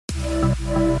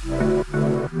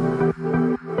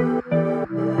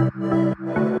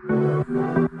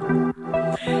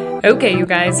Okay, you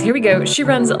guys, here we go. She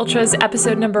Runs Ultras,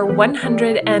 episode number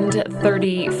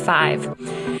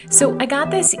 135. So I got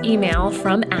this email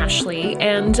from Ashley,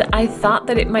 and I thought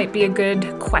that it might be a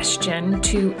good question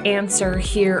to answer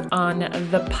here on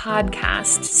the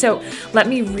podcast. So let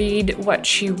me read what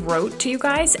she wrote to you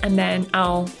guys, and then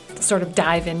I'll sort of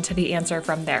dive into the answer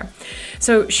from there.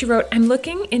 So she wrote, I'm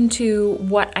looking into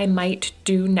what I might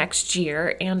do next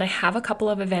year, and I have a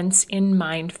couple of events in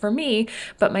mind for me,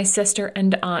 but my sister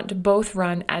and aunt both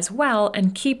run as well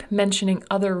and keep mentioning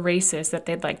other races that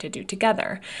they'd like to do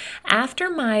together. After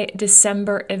my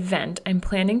December event, I'm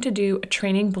planning to do a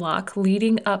training block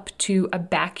leading up to a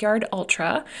backyard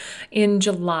ultra in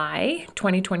July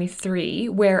 2023,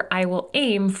 where I will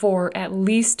aim for at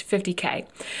least 50K.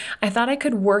 I thought I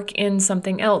could work in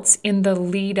something else in the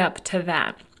lead up to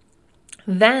that.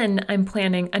 Then I'm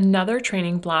planning another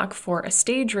training block for a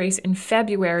stage race in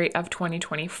February of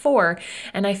 2024,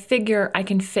 and I figure I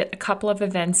can fit a couple of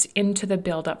events into the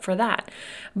build up for that.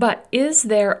 But is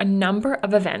there a number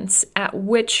of events at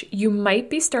which you might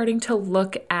be starting to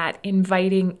look at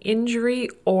inviting injury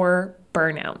or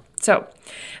burnout? So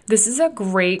this is a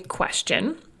great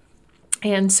question.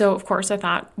 And so, of course, I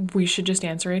thought we should just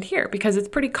answer it here because it's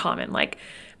pretty common. Like,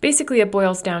 basically, it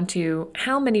boils down to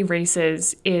how many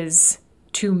races is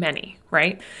too many,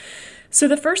 right? So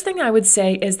the first thing I would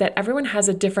say is that everyone has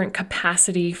a different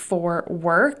capacity for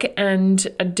work and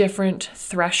a different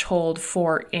threshold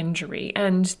for injury.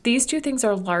 And these two things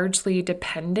are largely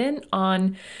dependent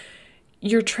on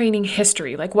your training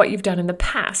history, like what you've done in the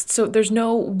past. So there's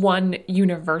no one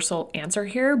universal answer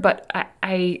here, but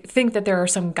I think that there are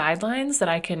some guidelines that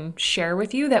I can share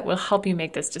with you that will help you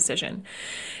make this decision.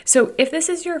 So if this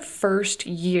is your first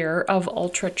year of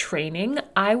ultra training,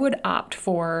 I would opt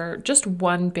for just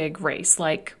one big race,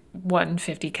 like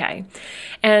 150K.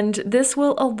 And this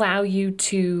will allow you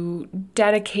to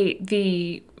dedicate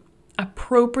the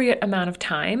appropriate amount of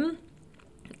time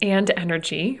and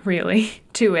energy, really,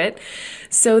 to it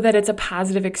so that it's a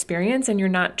positive experience and you're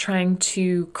not trying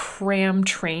to cram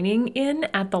training in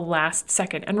at the last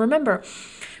second. And remember,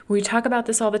 we talk about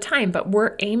this all the time, but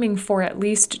we're aiming for at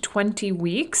least 20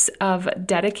 weeks of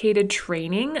dedicated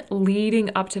training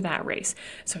leading up to that race.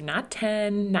 So not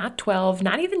 10, not 12,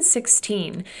 not even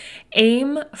 16.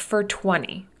 Aim for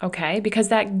 20, okay? Because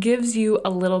that gives you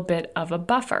a little bit of a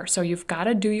buffer. So you've got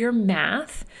to do your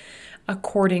math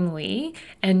accordingly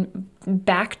and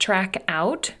backtrack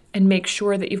out and make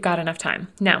sure that you've got enough time.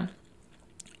 Now,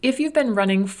 if you've been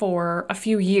running for a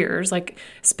few years, like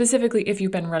specifically if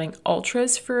you've been running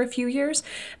ultras for a few years,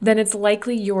 then it's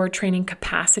likely your training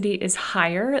capacity is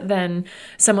higher than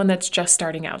someone that's just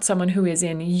starting out, someone who is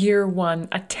in year one,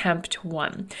 attempt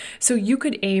one. So you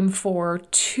could aim for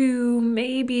 2,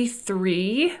 maybe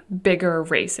 3 bigger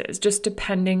races, just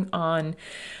depending on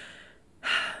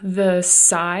the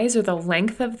size or the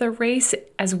length of the race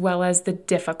as well as the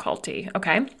difficulty,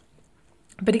 okay?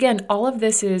 But again, all of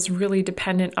this is really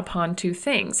dependent upon 2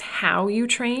 things: how you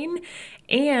train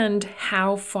and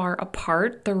how far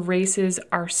apart the races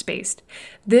are spaced.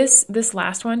 This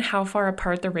last one, how far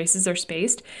apart the races are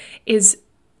spaced, is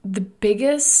the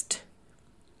biggest,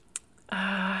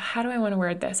 how do I want to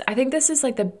word this? I think this is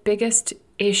like the biggest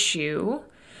issue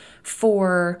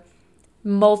for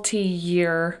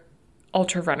multi-year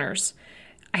ultra runners.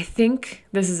 I think,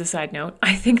 this is a side note,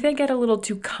 I think they get a little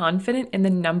too confident in the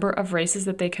number of races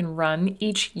that they can run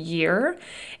each year,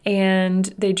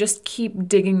 and they just keep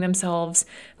digging themselves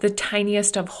the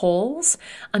tiniest of holes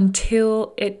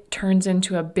until it turns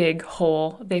into a big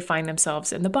hole. They find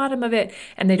themselves in the bottom of it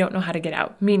and they don't know how to get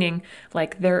out, meaning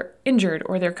like they're injured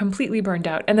or they're completely burned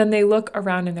out, and then they look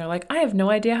around and they're like, I have no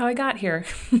idea how I got here.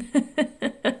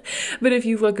 But if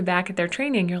you look back at their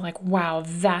training, you're like, wow,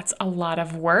 that's a lot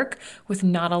of work with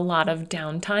not a lot of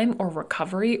downtime or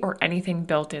recovery or anything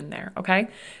built in there, okay?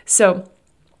 So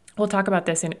we'll talk about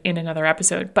this in another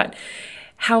episode, but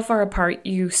how far apart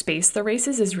you space the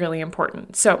races is really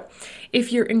important. So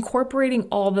if you're incorporating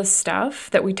all the stuff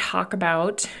that we talk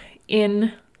about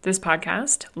in this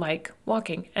podcast, like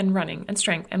walking and running and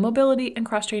strength and mobility and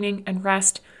cross-training and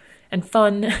rest and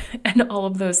fun and all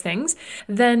of those things,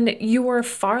 then you are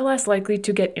far less likely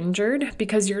to get injured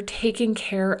because you're taking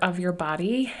care of your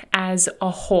body as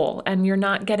a whole and you're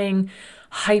not getting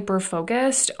hyper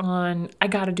focused on, I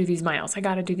got to do these miles,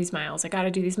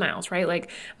 right? Like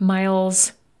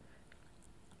miles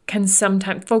can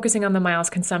sometimes, focusing on the miles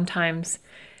can sometimes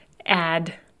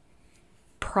add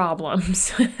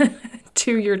problems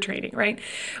to your training, right?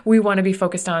 We want to be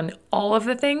focused on all of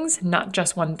the things, not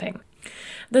just one thing.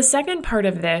 The second part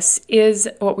of this is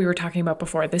what we were talking about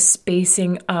before, the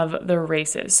spacing of the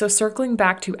races. So circling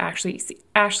back to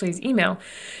Ashley's email,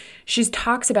 she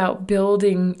talks about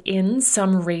building in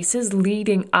some races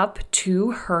leading up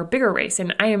to her bigger race.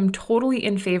 And I am totally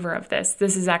in favor of this.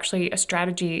 This is actually a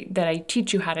strategy that I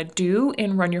teach you how to do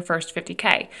in Run Your First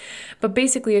 50K. But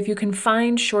basically, if you can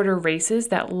find shorter races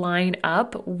that line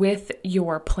up with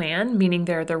your plan, meaning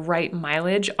they're the right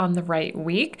mileage on the right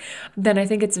week, then I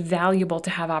think it's valuable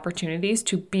to have opportunities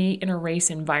to be in a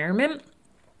race environment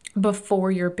before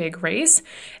your big race,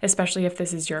 especially if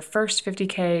this is your first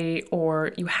 50K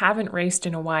or you haven't raced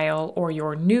in a while or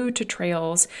you're new to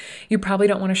trails. You probably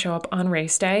don't want to show up on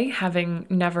race day having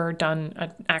never done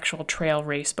an actual trail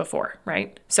race before,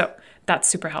 right? So that's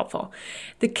super helpful.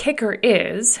 The kicker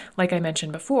is, like I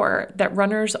mentioned before, that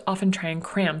runners often try and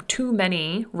cram too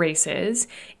many races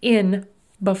in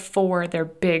before their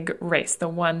big race, the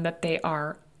one that they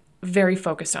are very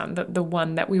focused on, the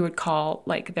one that we would call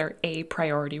like their A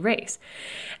priority race.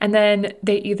 And then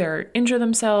they either injure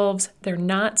themselves, they're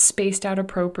not spaced out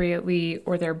appropriately,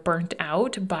 or they're burnt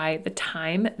out by the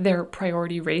time their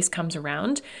priority race comes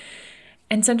around.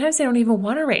 And sometimes they don't even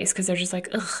want to race because they're just like,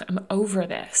 ugh, I'm over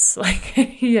this. Like,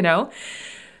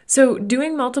 So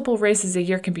doing multiple races a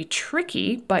year can be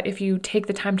tricky, but if you take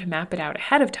the time to map it out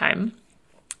ahead of time,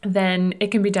 then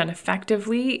it can be done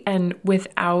effectively and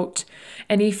without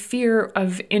any fear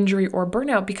of injury or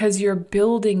burnout because you're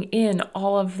building in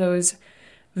all of those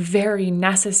very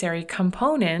necessary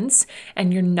components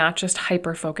and you're not just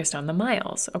hyper-focused on the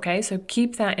miles, okay? So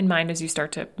keep that in mind as you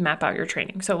start to map out your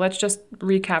training. So let's just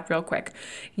recap real quick.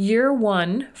 Year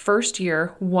one, first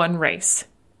year, one race,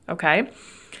 okay?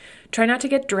 Try not to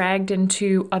get dragged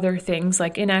into other things.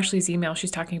 Like in Ashley's email, she's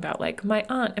talking about like my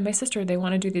aunt and my sister, they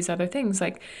want to do these other things.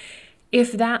 Like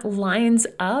if that lines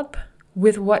up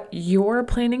with what you're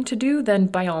planning to do, then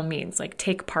by all means, like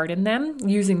take part in them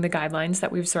using the guidelines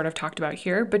that we've sort of talked about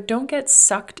here, but don't get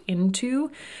sucked into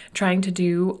trying to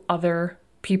do other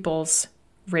people's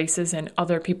races and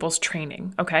other people's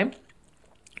training, okay?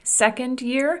 Second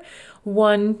year,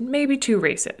 one, maybe two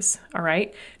races, all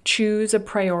right? Choose a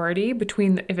priority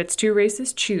between, if it's two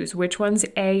races, choose which one's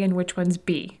A and which one's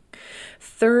B.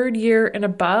 Third year and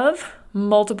above,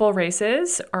 multiple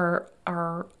races are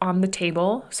on the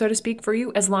table, so to speak, for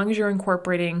you, as long as you're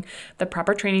incorporating the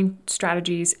proper training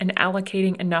strategies and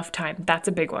allocating enough time. That's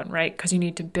a big one, right? Because you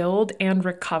need to build and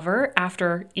recover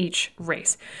after each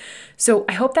race. So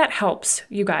I hope that helps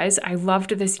you guys. I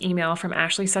loved this email from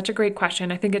Ashley. Such a great question.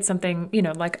 I think it's something,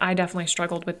 like I definitely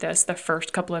struggled with this the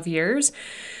first couple of years.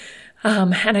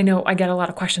 And I know I get a lot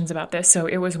of questions about this, so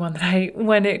it was one that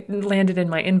when it landed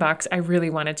in my inbox, I really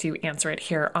wanted to answer it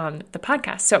here on the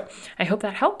podcast. So I hope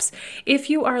that helps. If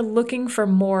you are looking for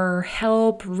more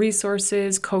help,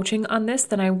 resources, coaching on this,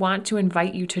 then I want to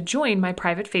invite you to join my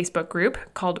private Facebook group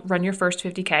called Run Your First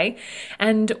 50K.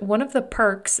 And one of the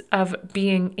perks of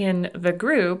being in the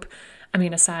group,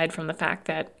 aside from the fact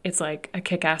that it's like a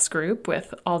kick-ass group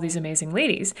with all these amazing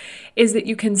ladies, is that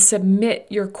you can submit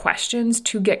your questions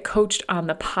to get coached on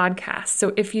the podcast.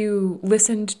 So if you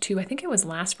listened to, I think it was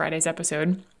last Friday's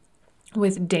episode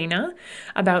with Dana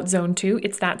about Zone 2,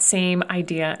 it's that same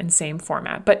idea and same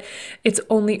format, but it's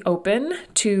only open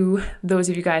to those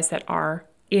of you guys that are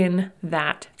in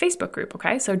that Facebook group,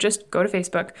 okay? So just go to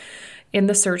Facebook. In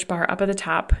the search bar up at the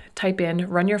top, type in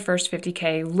Run Your First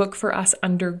 50K, look for us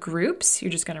under groups.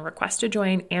 You're just going to request to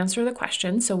join, answer the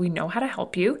question so we know how to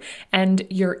help you, and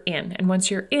you're in. And once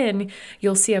you're in,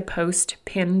 you'll see a post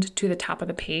pinned to the top of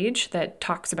the page that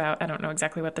talks about, I don't know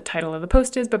exactly what the title of the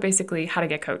post is, but basically how to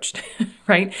get coached,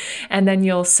 right? And then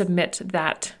you'll submit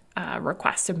that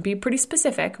request and be pretty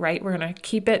specific, right? We're going to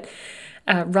keep it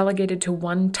relegated to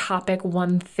one topic,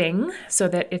 one thing, so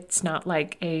that it's not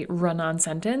like a run-on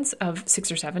sentence of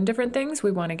 6 or 7 different things.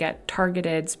 We want to get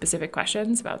targeted, specific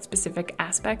questions about specific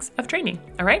aspects of training.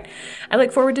 All right? I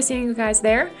look forward to seeing you guys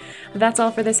there. That's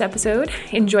all for this episode.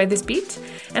 Enjoy this beat,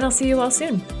 and I'll see you all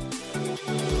soon.